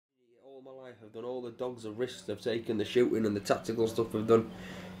I've done all the dogs and risks I've taken, the shooting and the tactical stuff I've done.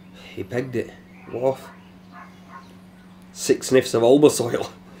 He pegged it. What? 6 sniffs of Olber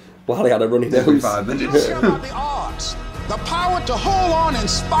soil while he had a runny nose. 5 minutes. About the odds, the power to hold on in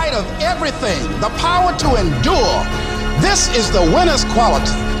spite of everything, the power to endure. This is the winner's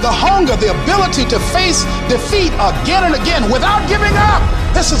quality. The hunger, the ability to face defeat again and again without giving up.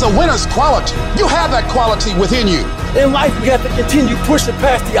 This is a winner's quality. You have that quality within you. In life, we have to continue pushing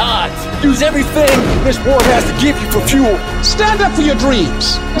past the odds. Use everything this world has to give you for fuel. Stand up for your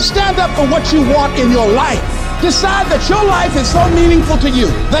dreams. Stand up for what you want in your life. Decide that your life is so meaningful to you,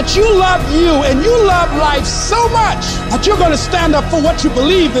 that you love you and you love life so much that you're going to stand up for what you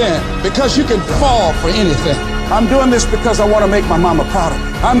believe in, because you can fall for anything. I'm doing this because I want to make my mama proud of me.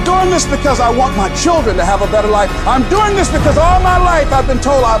 I'm doing this because I want my children to have a better life. I'm doing this because all my life I've been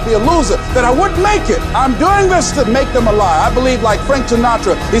told I'd be a loser, that I wouldn't make it. I'm doing this to make them a lie. I believe, like Frank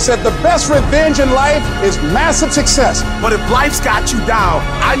Sinatra, he said the best revenge in life is massive success. But if life's got you down,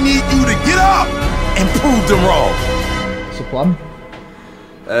 I need you to get up and prove them wrong. What's the plan?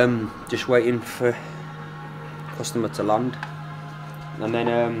 Just waiting for customer to land, and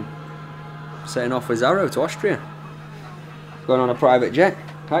then setting off with Zarro to Austria. Going on a private jet.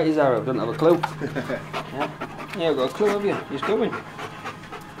 Can't you, Zarro? Don't have a clue. Yeah, I've got a clue, have you? He's coming.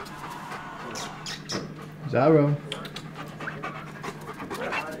 Zarro.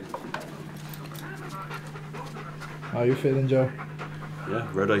 How are you feeling, Joe? Yeah,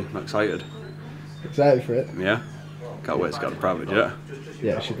 ready. I'm excited. Excited for it? Yeah. Can't wait to get the private jet.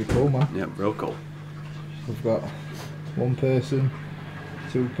 Yeah, it should be cool, man. Yeah, real cool. We've got 1 person,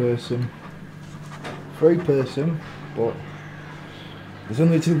 2 person, 3 person, but there's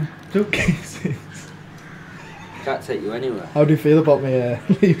only 2 suitcases. Can't take you anywhere. How do you feel about me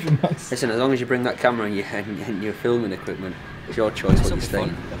leaving my... Listen, as long as you bring that camera and your filming equipment, it's your choice what you stay.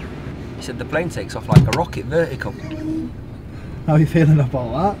 He said the plane takes off like a rocket, vertical. How are you feeling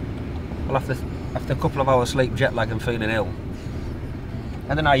about that? Well, after a couple of hours sleep, jet lag and feeling ill,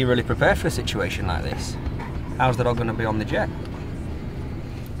 I don't know how you really prepare for a situation like this. How's the dog going to be on the jet?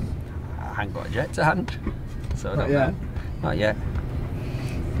 I ain't got a jet to hand, so I don't know. Not yet.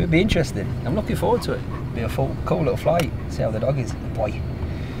 It'd be interesting. I'm looking forward to it. It'll be a cool little flight. See how the dog is, boy.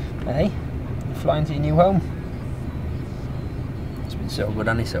 Hey, flying to your new home. It's been so good,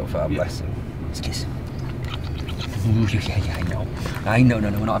 hasn't he, so far? Bless him. Let's kiss him. Yeah, I know.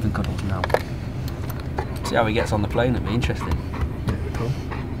 No, we're not having cuddles now. See how he gets on the plane. It'll be interesting. Cool.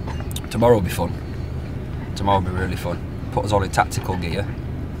 Tomorrow will be fun. Tomorrow will be really fun. Put us all in tactical gear,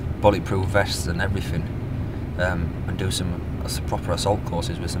 bulletproof vests and everything, and do some proper assault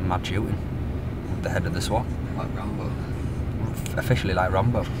courses with some mad shooting at the head of the SWAT. Like Rambo. Officially like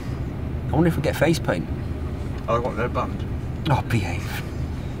Rambo. I wonder if we get face paint. Oh, what, they're banned? Oh, behave.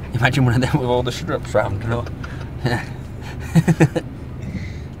 Imagine one of them with all the straps round, you know? Yeah. It'd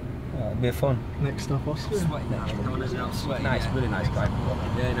be fun. Next stop, Austria. Sweating now. Nice, really nice guy.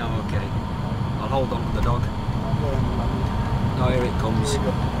 Yeah, no, okay. I'll hold on to the dog. Oh, here it comes.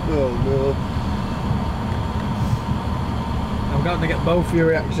 Oh no. I'm going to get both your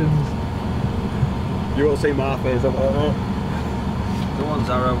reactions. You won't see my face, I'm like that. Go on,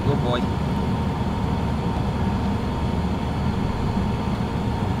 Zarro, good boy.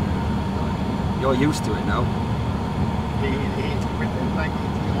 You're used to it now. He pretend like he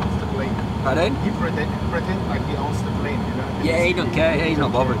owns the plane. Pardon? He pretend like he owns the plane, you know? Yeah, he don't care, he's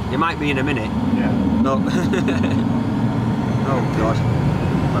not bothered. He might be in a minute. Yeah. No. Oh God. I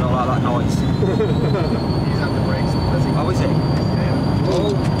don't like that noise. He's at the brakes. Does he? Oh, is he? Yeah.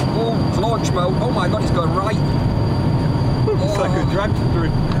 Oh, it's launch mode. Oh my God, he's going right. It's like a drag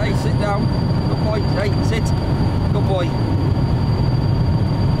through. Hey, sit down. Good boy. Hey, sit. Good boy.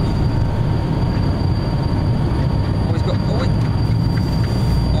 Oh, he's got.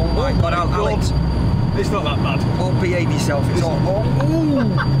 Oh my God, Alex. It's not that bad. Oh, behave yourself. It's all.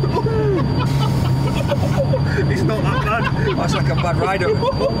 It's not that bad. That's like a bad rider.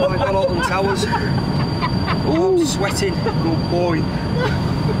 Oh my God, Alton Towers. Oh, I'm sweating. Good boy.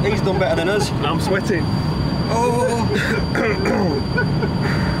 He's done better than us. I'm sweating. Oh.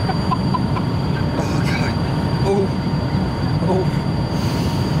 Oh God. Oh.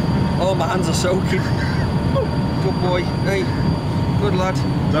 Oh, my hands are soaking. Good boy. Hey. Good lad.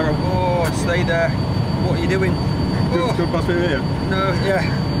 Zarro. Oh, stay there. What are you doing? Oh. Don't pass me here. No, yeah.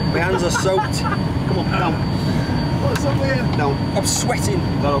 My hands are soaked. Come on, down. What's up here? Down. I'm sweating.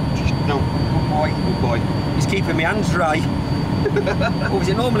 Zarro, down. Good boy. Good boy. He's keeping my hands dry. Oh, is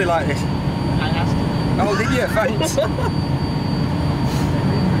it normally like this? I asked him. Oh, did you? Thanks.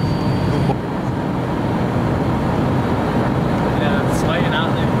 Yeah, it's sweating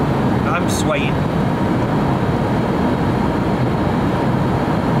out there. I'm swaying.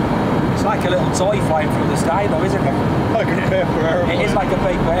 It's like a little toy flying through the sky though, isn't it? Like a paper aeroplane. It is like a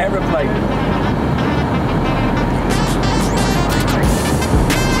paper aeroplane.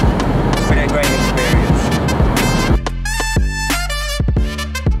 It's been a great experience.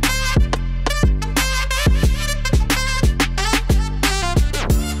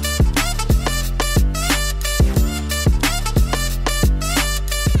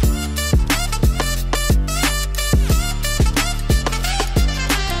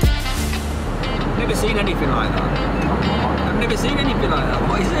 Seen anything like that? I've never seen anything like that.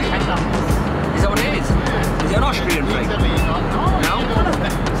 What is it? Is that what it is? Is it an Austrian thing? No? I've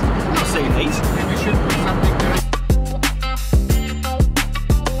not seen these. Maybe we should put something there.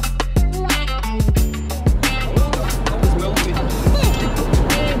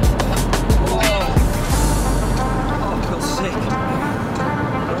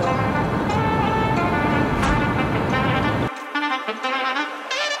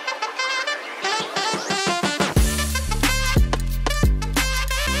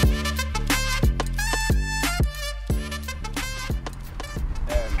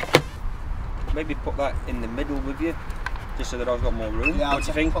 Maybe put that in the middle with you, just so that I've got more room. Yeah, what do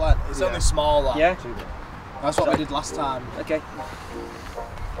you think? It's only small. That. Yeah? That's what I did last time. Okay.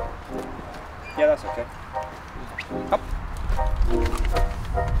 Yeah, that's okay. Up.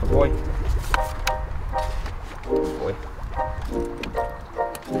 Good boy. Good boy.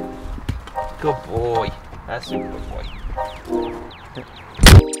 Good boy. That's a good boy.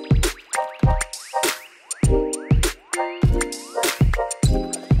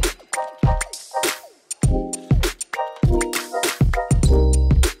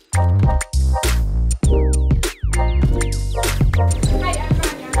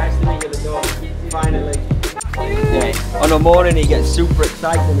 On a morning he gets super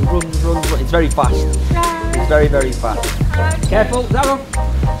excited and runs. It's very fast. It's very, very fast. Careful, Zarro!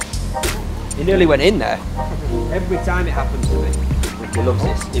 He nearly went in there. Every time it happens to me. He loves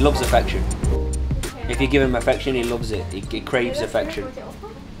this. He loves affection. If you give him affection, he loves it. He craves affection.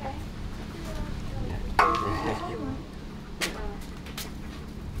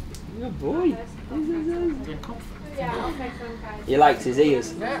 Good boy. He likes his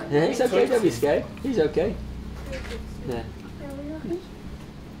ears. Yeah, it's okay, don't be scared. He's okay. Yeah.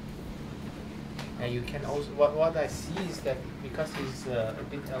 And you can also, what I see is that because he's a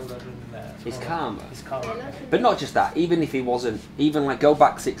bit elder than he's calmer. He's calmer. But not just that, even if he wasn't, even like go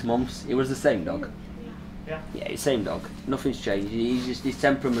back 6 months, he was the same dog. Yeah. Yeah, same dog. Nothing's changed. He's just, his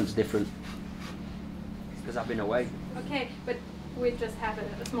temperament's different. Because I've been away. Okay, but we just have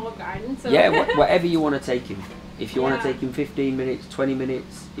a small garden, so... Yeah, whatever you want to take him. If you want to take him 15 minutes, 20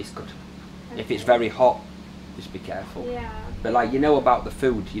 minutes, it's good. Okay. If it's very hot, just be careful. Yeah. But like, you know about the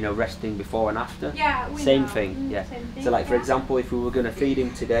food, you know, resting before and after? Yeah, we Same know. thing, yeah. Same thing, So like, for example, if we were going to feed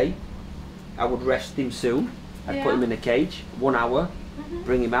him today, I would rest him soon. I'd put him in a cage, 1 hour,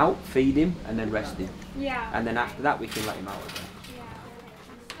 bring him out, feed him, and then rest him. Yeah. And then after that, we can let him out again.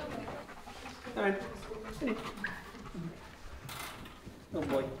 Yeah. Alright. Good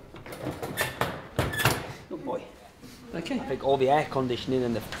boy. Good boy. Okay. I think all the air conditioning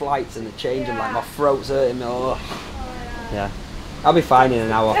and the flights and the change and like my throat's hurting. Oh. Yeah. I'll be fine in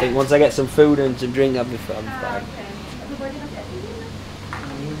an hour. I think once I get some food and some drink, I'll be fine.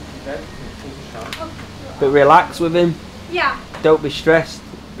 But relax with him. Yeah. Don't be stressed.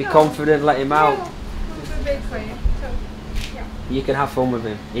 Be confident. Let him out. You can have fun with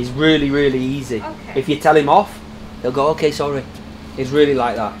him. He's really, really easy. Okay. If you tell him off, he'll go, okay, sorry. He's really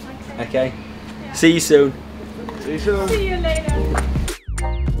like that. Okay? Yeah. See you soon. See you soon. See you later.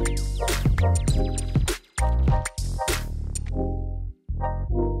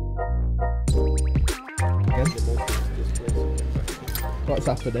 What's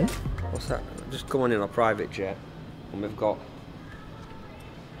happening? What's that? Just come on in a private jet and we've got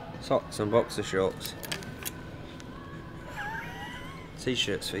socks and boxer shorts.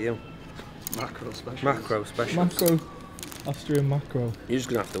 T-shirts for you. Macro special. Macro special. Macro. Austrian macro. You're just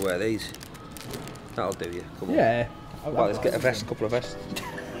going to have to wear these. That'll do you. Come on. Yeah. Well, let's get a vest, couple of vests.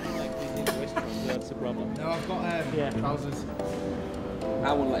 That's the problem. No, I've got trousers.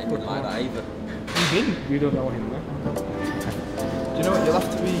 I wouldn't let him run like that either. You didn't? You don't know him, though. Do you know what? You'll have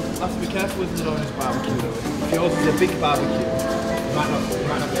to be careful with Zona's barbecue though. If yours is a big barbecue, you might not be able to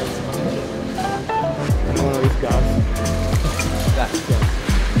manage it. One of these guys. That's good.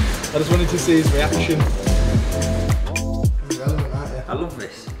 I just wanted to see his reaction. Relevant, aren't you? I love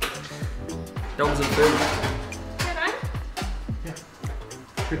this. Dogs and food. Can I? Yeah.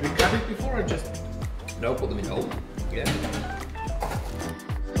 Could we grab it before or just? No, put them in home. Yeah.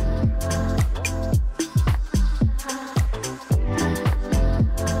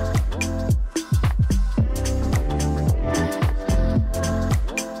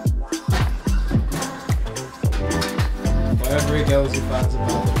 fans of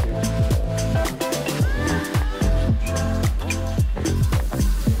barbecue.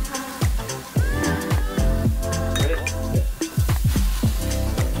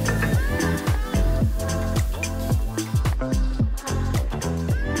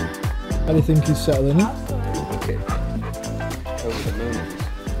 How do you think he's settling in? Okay. Over the moon.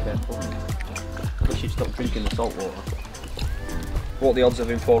 Careful. I should stop drinking the salt water. What are the odds of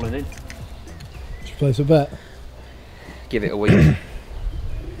him falling in? Just place a bet. Give it a week.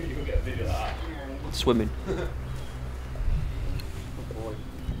 Swimming.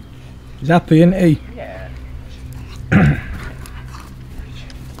 He's happy, isn't he? Yeah.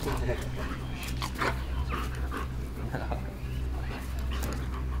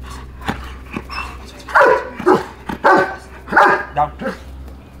 Down.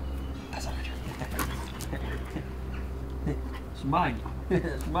 It's mine.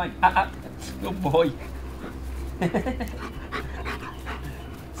 It's mine. Good boy.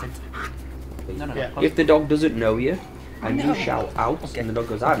 No. If the dog doesn't know you and you shout out and the dog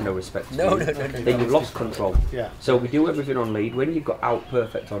goes, I have no respect for you, then you've lost control. Yeah. So we do everything on lead. When you've got out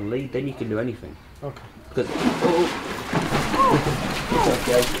perfect on lead, then you can do anything. Okay. Because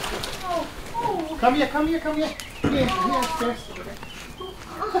Come here, come here, come here. Here, Chris.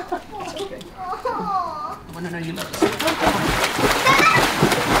 I want to know you love us.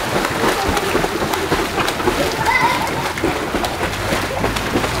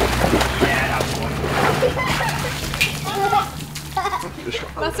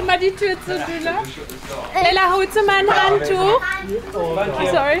 Machst du mal die Tür zu, Dula? Ella, holst du mal ein Handtuch?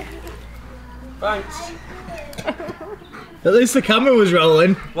 Sorry. Thanks. At least the camera was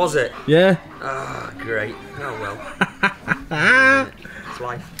rolling. Was it? Yeah. Ah, great. Oh well. It's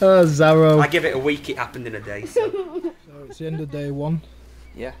life. Oh, Zarro. I give it a week, it happened in a day. So. So it's the end of day one.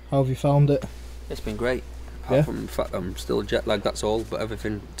 Yeah. How have you found it? It's been great. Apart from the fact I'm still jet lagged, that's all. But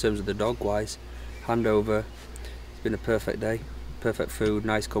everything in terms of the dog wise, handover, it's been a perfect day. Perfect food,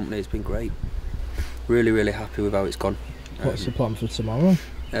 nice company, it's been great. Really happy with how it's gone. What's the plan for tomorrow?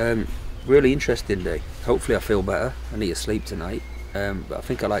 Really interesting day. Hopefully I feel better. I need to sleep tonight. But I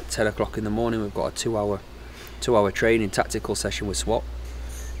think I like 10 o'clock in the morning we've got a two hour training tactical session with SWAT,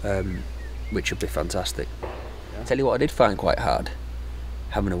 which would be fantastic. Yeah. Tell you what I did find quite hard,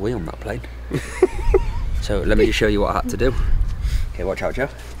 having a wee on that plane. So let me just show you what I had to do. Okay, watch out, Joe.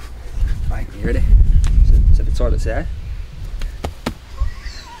 Right, you ready? So the toilet's there.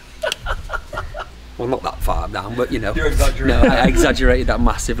 Well, not that far down, but you know. You're exaggerating. No, I exaggerated that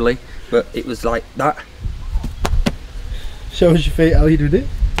massively, but it was like that. Show us your feet how you did it.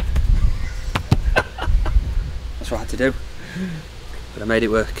 That's what I had to do. But I made it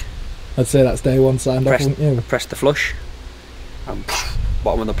work. I'd say that's day one signed off, wouldn't you? I pressed the flush, and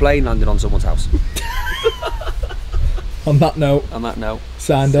bottom of the plane landed on someone's house. On that note. On that note.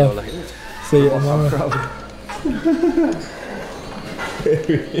 Signed off. See you tomorrow.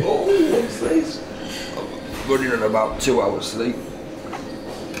 Oh, what's this? I'm running on about 2 hours sleep.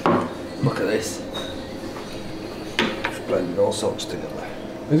 Look at this. Just blended all sorts together.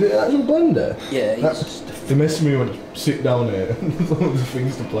 Is it an actual blender? Yeah, it makes me want to sit down here. There's loads of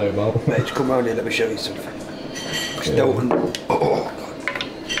things to play about. Mate, come round here, let me show you something. Just don't. Oh, God.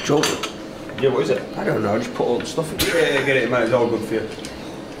 Joking. Yeah, what is it? I don't know, I just put all the stuff in. Yeah, get it, mate, it's all good for you.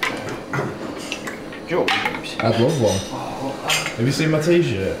 Joking. I'd love one. Have you seen my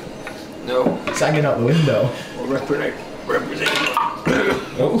t-shirt? No. It's hanging out the window. Well, represent.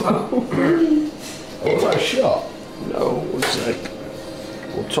 Oh, was that a shot? No, one sec.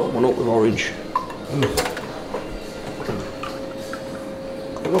 We'll top one up with orange.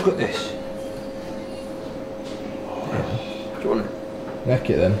 Look at this. Do you want it? Neck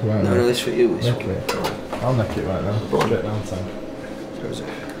it then, right now. No, this for you. This neck it. I'll neck it right now. Straight down time.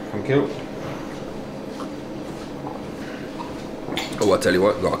 Thank you. Oh, I tell you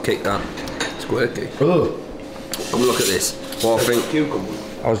what, got to kick that. It's quirky. Oh. Come look at this. What I think.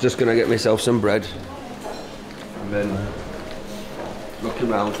 I was just gonna get myself some bread, and then looking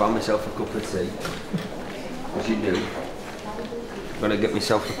around, found myself a cup of tea. As you do. I'm gonna get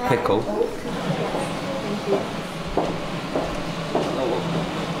myself a pickle.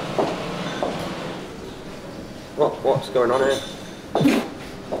 What's going on here?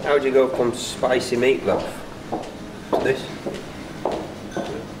 How would you go from spicy meatloaf to this?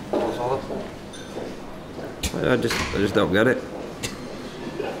 I just don't get it.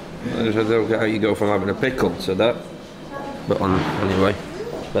 I just don't get how you go from having a pickle to that. But anyway,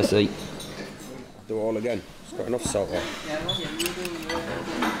 let's eat. Do it all again. It's got enough salt on.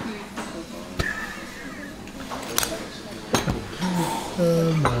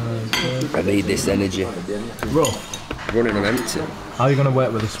 Oh my God. I need this energy. Rough. running on empty. How are you going to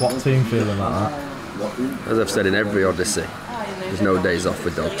work with a SWAT team feeling like that? As I've said in every Odyssey, there's no days off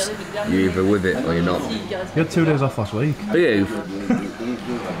with dogs. You're either with it or you're not. You had 2 days off last week. Are you?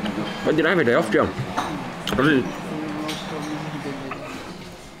 When did I have a day off, John? I didn't.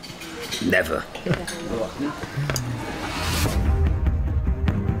 Never.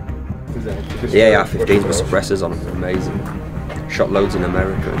 The AR-15s with suppressors on, amazing. Shot loads in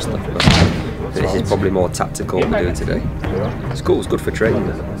America and stuff, but this is probably more tactical what we're doing today. It's cool, it's good for training.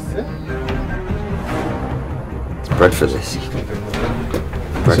 It's bred for this.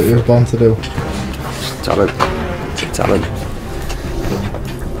 That's what you were born to do. Talent. It's a talent.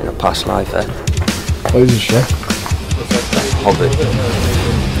 In a past life, eh? What is this shit? Hobbit.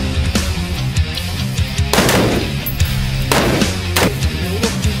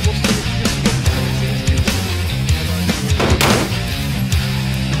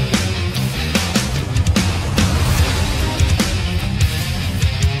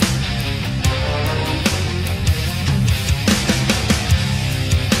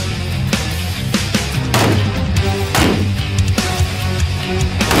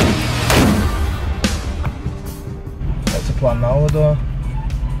 Plan now, or?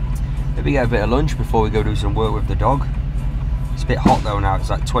 Maybe get a bit of lunch before we go do some work with the dog. It's a bit hot though now,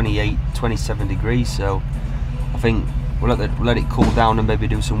 it's like 28, 27 degrees, so I think we'll let it cool down and maybe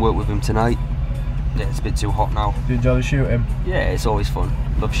do some work with him tonight. Yeah, it's a bit too hot now. Do you enjoy shooting? Yeah, it's always fun.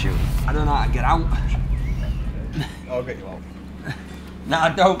 Love shooting. I don't know how to get out. I'll get you out. Nah, I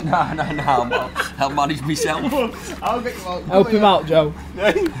don't. Nah. I'll manage myself. I'll get you out. Help him out, Joe.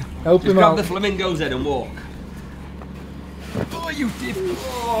 Help him grab out. the flamingo's head and walk. Oh, you did.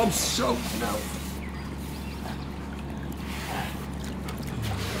 Oh, I'm soaked now.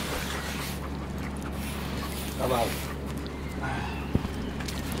 I'm out.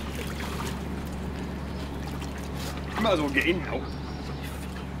 Might as well get in now.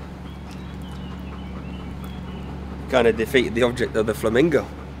 Kind of defeated the object of the flamingo.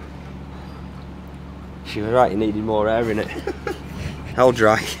 She was right, he needed more air in it. How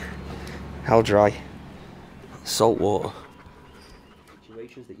dry. How dry. Salt water.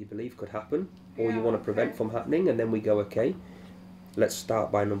 Situations that you believe could happen or you want to prevent from happening, and then we go, okay, let's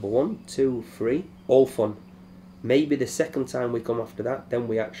start by number 1, 2, 3, all fun. Maybe the second time we come after that, then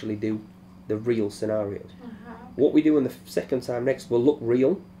we actually do the real scenarios. What we do in the second time next will look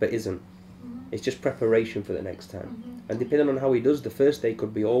real, but isn't. It's just preparation for the next time. And depending on how he does, the first day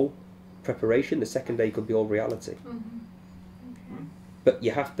could be all preparation, the second day could be all reality. But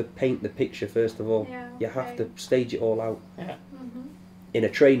you have to paint the picture first of all. You have to stage it all out in a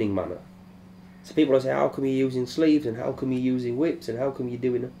training manner. So people will say, how come you're using sleeves, and how come you're using whips, and how come you're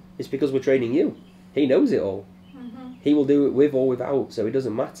doing it? It's because we're training you. He knows it all. He will do it with or without, so it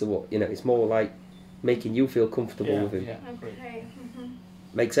doesn't matter what, you know, it's more like making you feel comfortable with him. Okay.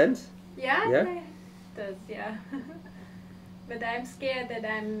 Make sense? Yeah, Yeah? it does, yeah. But I'm scared that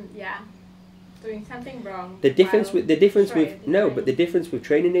I'm, doing something wrong. The difference with the difference with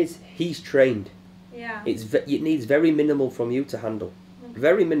training is he's trained. Yeah. It needs very minimal from you to handle.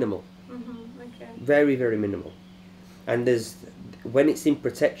 Very minimal. Okay. Very, very minimal. And there's when it's in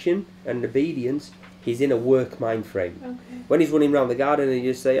protection and obedience, he's in a work mind frame. Okay. When he's running around the garden and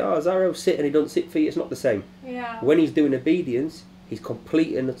you just say, oh, Zarro, sit, and he doesn't sit for you, it's not the same. Yeah. When he's doing obedience, he's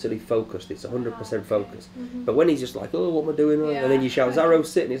completely and utterly focused. It's 100% focused. But when he's just like, oh, what am I doing? And then you shout, Zarro,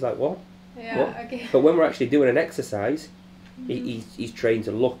 sit, and he's like, what? Yeah, what? okay. But when we're actually doing an exercise, he's trained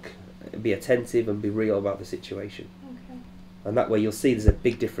to look, be attentive, and be real about the situation. Okay. And that way you'll see there's a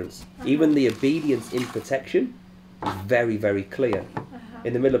big difference. Even the obedience in protection is very, very clear.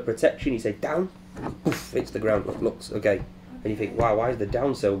 In the middle of protection, you say down, poof, hits the ground, looks okay. And you think, wow, why is the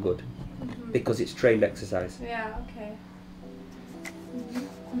down so good? Because it's trained exercise. Yeah, okay.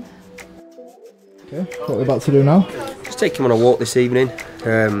 Okay, what are we about to do now? Just take him on a walk this evening,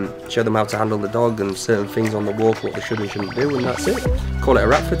 show them how to handle the dog and certain things on the walk, what they should and shouldn't do, and that's it. Call it a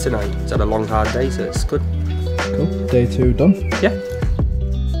wrap for tonight. It's had a long, hard day, so it's good. Cool, day 2 done? Yeah.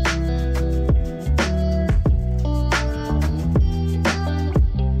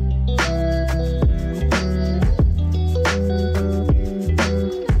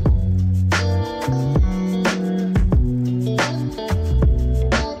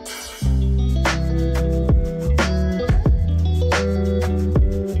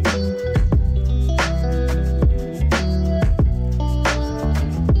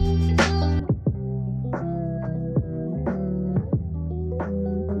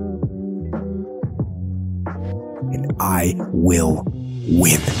 I will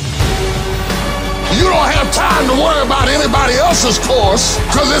win. You don't have time to worry about anybody else's course,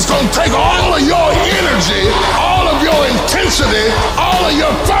 because it's going to take all of your energy, all of your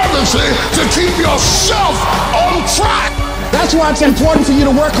see, to keep yourself on track. That's why it's important for you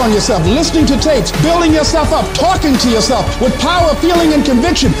to work on yourself, listening to tapes, building yourself up, talking to yourself with power, feeling, and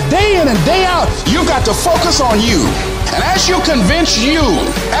conviction, day in and day out. You got to focus on you. And as you convince you,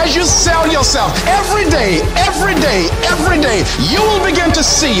 as you sell yourself every day, you will begin to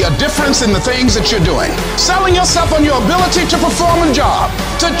see a difference in the things that you're doing. Selling yourself on your ability to perform a job,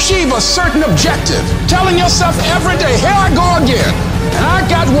 to achieve a certain objective. Telling yourself every day, here I go again, and I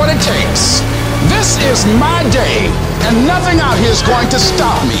got what it takes. This is my day, and nothing out here is going to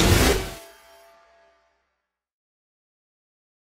stop me.